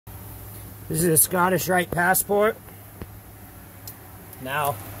This is a Scottish Rite passport.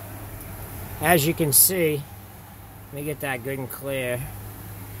 Now, as you can see, let me get that good and clear.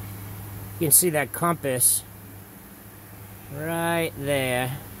 You can see that compass right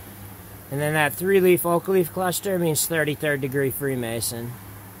there. And then that 3-leaf oak leaf cluster means 33rd degree Freemason.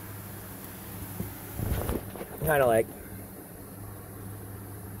 Kind of like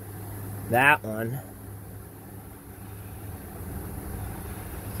that one.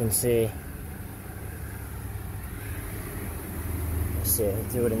 You can see. Let's see, I'll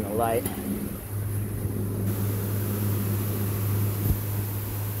do it in the light.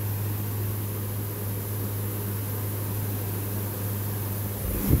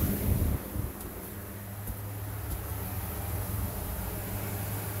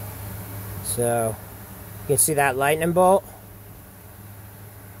 So, you can see that lightning bolt.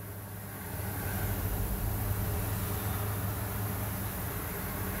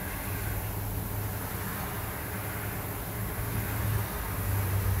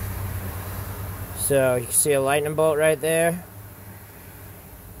 So, you can see a lightning bolt right there.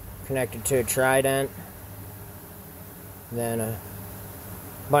 Connected to a trident. Then a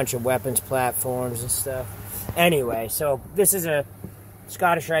bunch of weapons platforms and stuff. Anyway, so this is a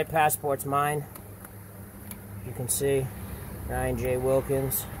Scottish Rite passport's mine. You can see Ryan J.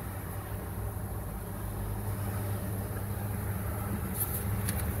 Wilkins.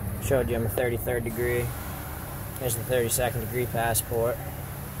 Showed you I'm a 33rd degree. There's the 32nd degree passport.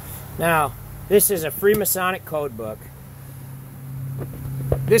 Now, this is a Freemasonic code book.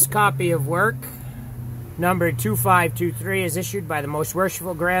 This copy of work, numbered 2523, is issued by the Most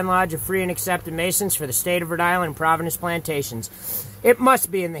Worshipful Grand Lodge of Free and Accepted Masons for the State of Rhode Island and Providence Plantations. It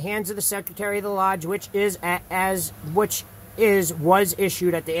must be in the hands of the Secretary of the Lodge, which was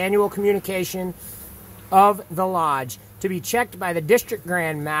issued at the annual communication of the Lodge, to be checked by the District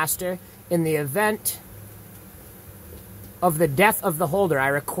Grand Master in the event of the death of the holder. I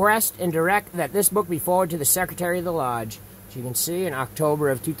request and direct that this book be forwarded to the Secretary of the Lodge. As you can see, in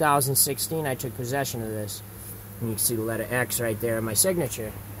October of 2016, I took possession of this. And you can see the letter X right there in my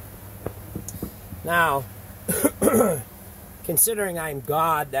signature. Now, considering I'm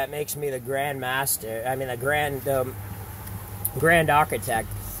God, that makes me the Grand Master. I mean, the Grand Architect,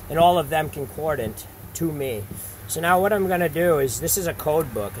 and all of them concordant to me. So now what I'm going to do is, this is a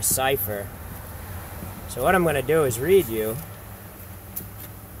code book, a cipher. So what I'm going to do is read you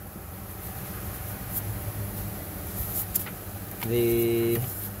the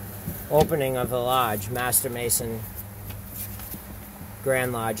opening of the lodge, Master Mason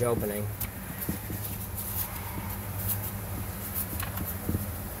Grand Lodge opening.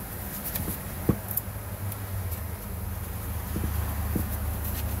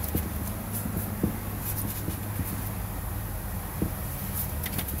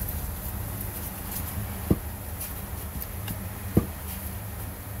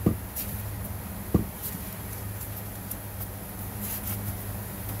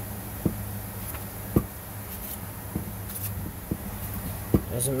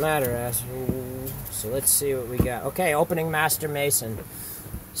 Doesn't matter, asshole. So let's see what we got. Okay, opening Master Mason.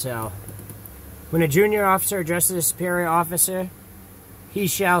 So, when a junior officer addresses a superior officer, he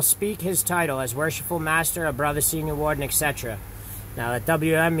shall speak his title as Worshipful Master, a Brother, Senior Warden, etc. Now, that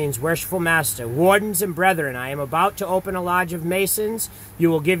WM means Worshipful Master. Wardens and brethren, I am about to open a lodge of Masons.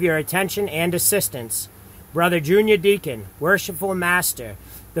 You will give your attention and assistance. Brother Junior Deacon, Worshipful Master,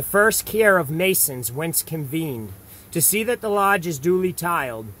 the first care of Masons whence convened, to see that the lodge is duly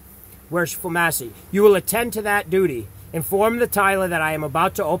tiled. Worshipful Master, you will attend to that duty. Inform the tiler that I am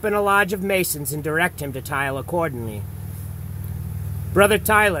about to open a lodge of Masons and direct him to tile accordingly. Brother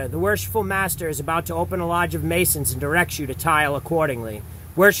Tyler, the Worshipful Master is about to open a lodge of Masons and directs you to tile accordingly.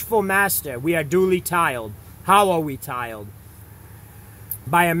 Worshipful Master, we are duly tiled. How are we tiled?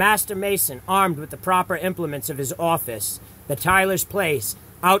 By a Master Mason armed with the proper implements of his office, the tiler's place,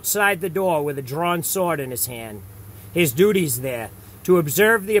 outside the door with a drawn sword in his hand. His duties there, to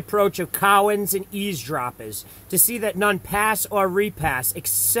observe the approach of cowens and eavesdroppers, to see that none pass or repass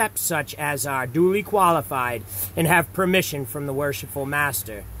except such as are duly qualified and have permission from the Worshipful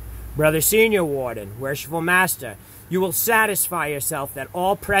Master. Brother Senior Warden, Worshipful Master, you will satisfy yourself that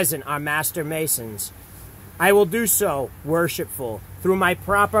all present are Master Masons. I will do so, Worshipful, through my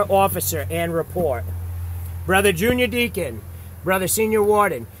proper officer and report. Brother Junior Deacon, Brother Senior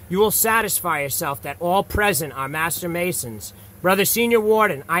Warden, you will satisfy yourself that all present are Master Masons. Brother Senior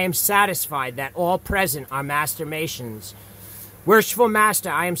Warden, I am satisfied that all present are Master Masons. Worshipful Master,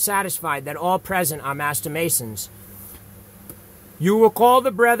 I am satisfied that all present are Master Masons. You will call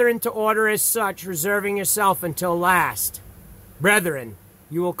the brethren to order as such, reserving yourself until last. Brethren,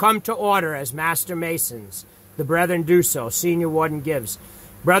 you will come to order as Master Masons. The brethren do so. Senior Warden gives.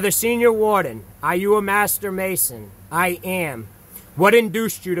 Brother Senior Warden, are you a Master Mason? I am. What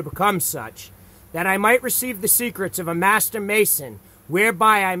induced you to become such? That I might receive the secrets of a Master Mason,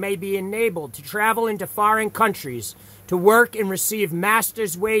 whereby I may be enabled to travel into foreign countries, to work and receive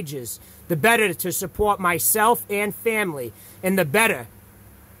master's wages, the better to support myself and family, and the better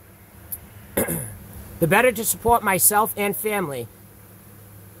to support myself and family,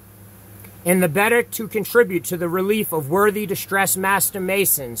 and the better to contribute to the relief of worthy distressed Master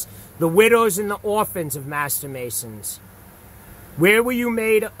Masons, the widows and the orphans of Master Masons. Where were you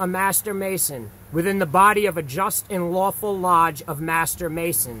made a Master Mason? Within the body of a just and lawful lodge of Master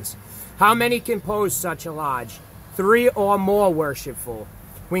Masons. How many compose such a lodge? 3 or more, worshipful.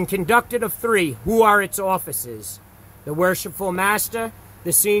 When conducted of 3, who are its officers? The worshipful Master,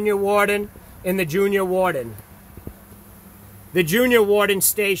 the Senior Warden, and the Junior Warden. The Junior Warden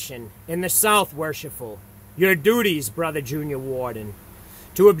station in the south, worshipful. Your duties, Brother Junior Warden,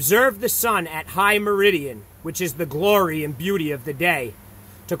 to observe the sun at high meridian, which is the glory and beauty of the day,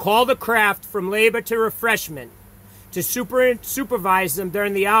 to call the craft from labor to refreshment, to supervise them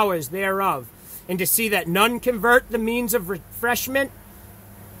during the hours thereof, and to see that none convert the means of refreshment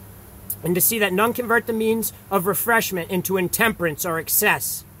into intemperance or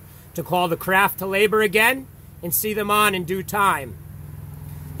excess, to call the craft to labor again, and see them on in due time,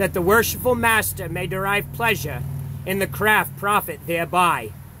 that the worshipful Master may derive pleasure, and the craft profit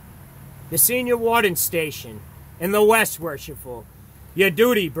thereby. The Senior Warden station in the west, worshipful. Your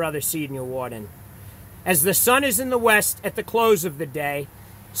duty, Brother Senior Warden. As the sun is in the west at the close of the day,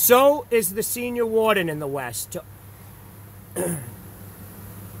 so is the Senior Warden in the west.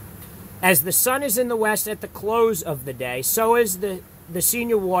 As the sun is in the west at the close of the day, so is the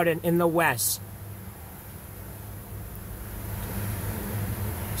Senior Warden in the west.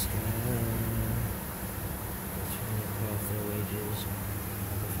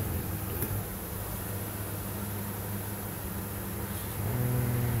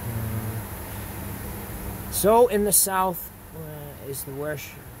 So in the south is the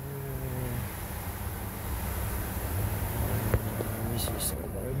worship.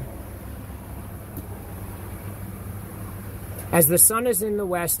 As the sun is in the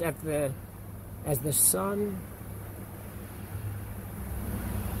west as the sun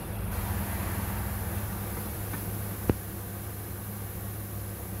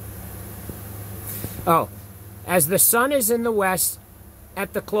as the sun is in the west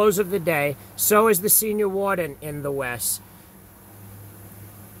at the close of the day, so is the Senior Warden in the west,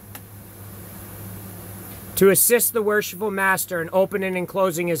 to assist the worshipful Master in opening and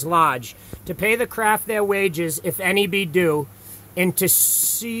closing his lodge, to pay the craft their wages, if any be due, and to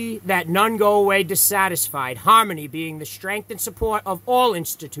see that none go away dissatisfied, harmony being the strength and support of all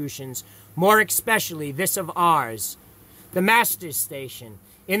institutions, more especially this of ours. The Master's station,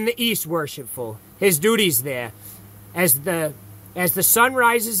 in the east, worshipful, his duties there, as the sun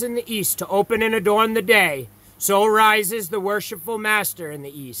rises in the east to open and adorn the day, so rises the worshipful Master in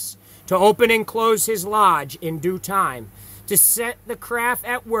the east, to open and close his lodge in due time, to set the craft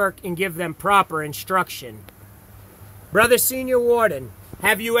at work and give them proper instruction. Brother Senior Warden,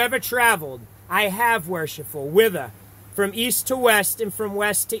 have you ever traveled? I have, worshipful. Whither? From east to west and from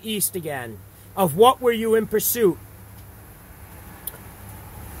west to east again. Of what were you in pursuit?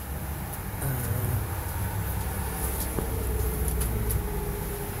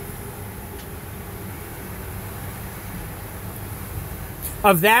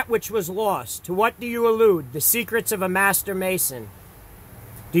 Of that which was lost. To what do you allude? The secrets of a Master Mason.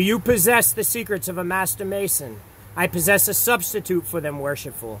 Do you possess the secrets of a Master Mason? I possess a substitute for them,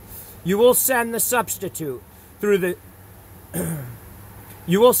 worshipful. You will send the substitute through the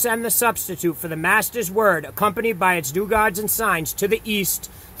You will send the substitute for the Master's word, accompanied by its due guards and signs, to the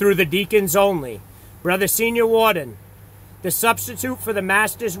east through the deacons only. Brother Senior Warden, the substitute for the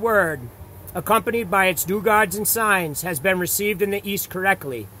Master's word, accompanied by its due guards and signs, has been received in the east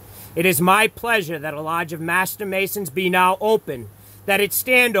correctly. It is my pleasure that a lodge of Master Masons be now open, that it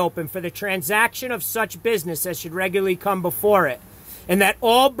stand open for the transaction of such business as should regularly come before it, and that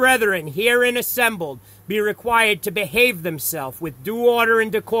all brethren herein assembled be required to behave themselves with due order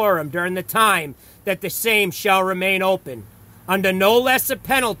and decorum during the time that the same shall remain open, under no less a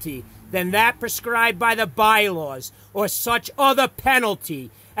penalty than that prescribed by the bylaws, or such other penalty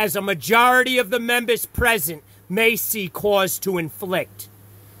as a majority of the members present may see cause to inflict.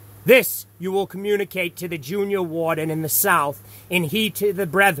 This you will communicate to the Junior Warden in the south, and he to the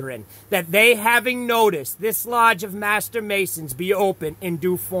brethren, that they, having noticed this lodge of Master Masons be open in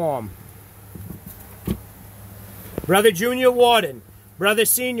due form. Brother Junior Warden, Brother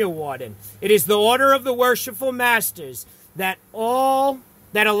Senior Warden, it is the order of the worshipful masters that a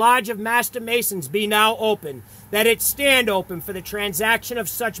lodge of Master Masons be now open, that it stand open for the transaction of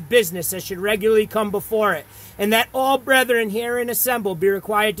such business as should regularly come before it, and that all brethren herein assembled be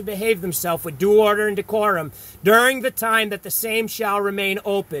required to behave themselves with due order and decorum during the time that the same shall remain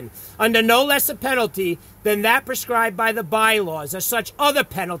open, under no less a penalty than that prescribed by the bylaws, or such other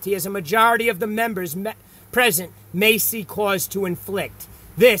penalty as a majority of the members present may see cause to inflict.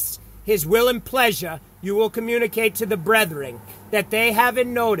 This, his will and pleasure, you will communicate to the brethren, that they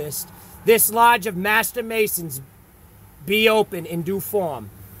having noticed this lodge of Master Masons be open in due form.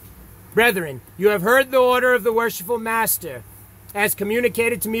 Brethren, you have heard the order of the worshipful master, as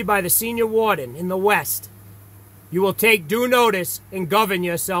communicated to me by the Senior Warden in the West. You will take due notice and govern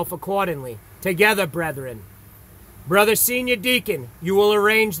yourself accordingly. Together, brethren. Brother Senior Deacon, you will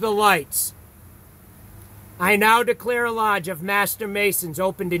arrange the lights. I now declare a lodge of Master Masons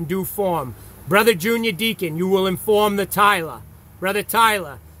opened in due form. Brother Junior Deacon, you will inform the Tyler. Brother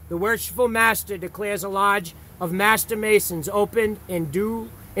Tyler, the worshipful master declares a lodge of Master Masons opened in due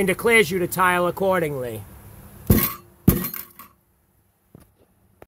and declares you to tile accordingly.